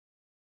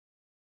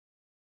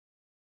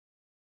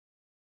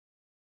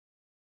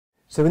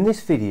So in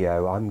this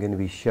video I'm going to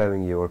be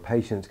showing you, or a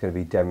patient's going to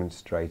be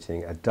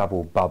demonstrating, a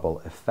double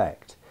bubble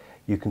effect.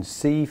 You can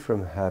see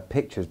from her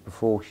pictures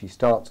before she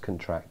starts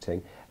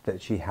contracting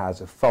that she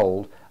has a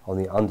fold on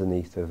the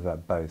underneath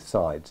of both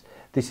sides.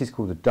 This is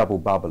called a double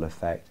bubble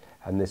effect,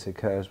 and this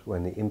occurs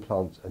when the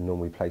implants are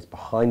normally placed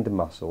behind the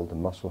muscle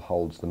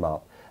holds them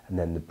up, and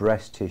then the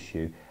breast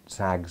tissue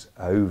sags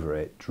over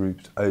it,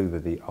 droops over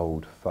the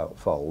old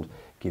fold,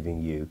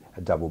 giving you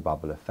a double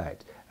bubble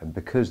effect. And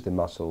because the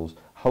muscles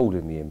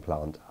holding the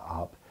implant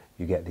up,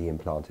 you get the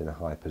implant in a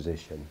high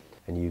position.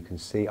 And you can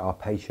see our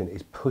patient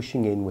is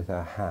pushing in with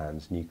her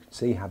hands, and you can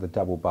see how the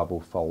double bubble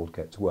fold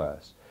gets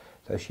worse.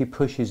 So as she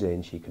pushes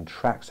in, she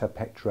contracts her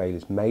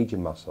pectoralis major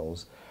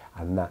muscles,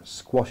 and that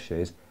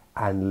squashes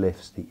and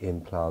lifts the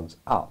implants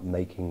up,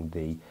 making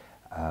the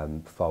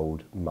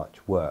fold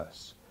much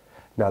worse.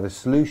 Now the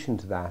solution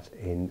to that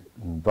in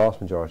the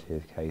vast majority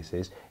of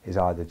cases is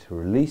either to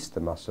release the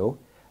muscle,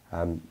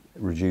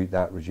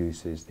 that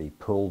reduces the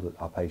pull that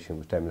our patient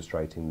was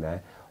demonstrating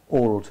there,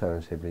 or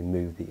alternatively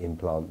move the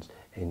implants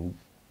in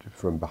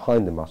from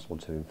behind the muscle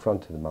to in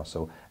front of the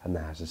muscle, and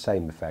that has the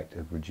same effect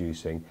of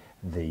reducing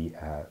the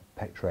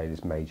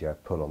pectoralis major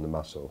pull on the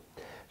muscle.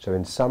 So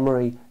in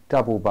summary,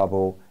 double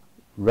bubble,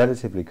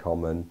 relatively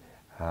common.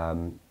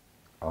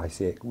 We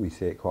see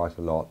it quite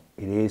a lot.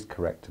 It is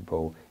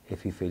correctable.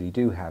 If you feel you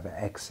do have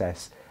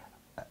excess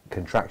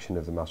contraction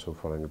of the muscle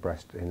following a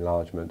breast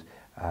enlargement,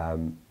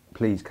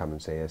 please come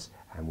and see us,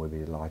 and we'll be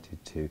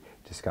delighted to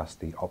discuss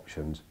the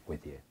options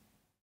with you.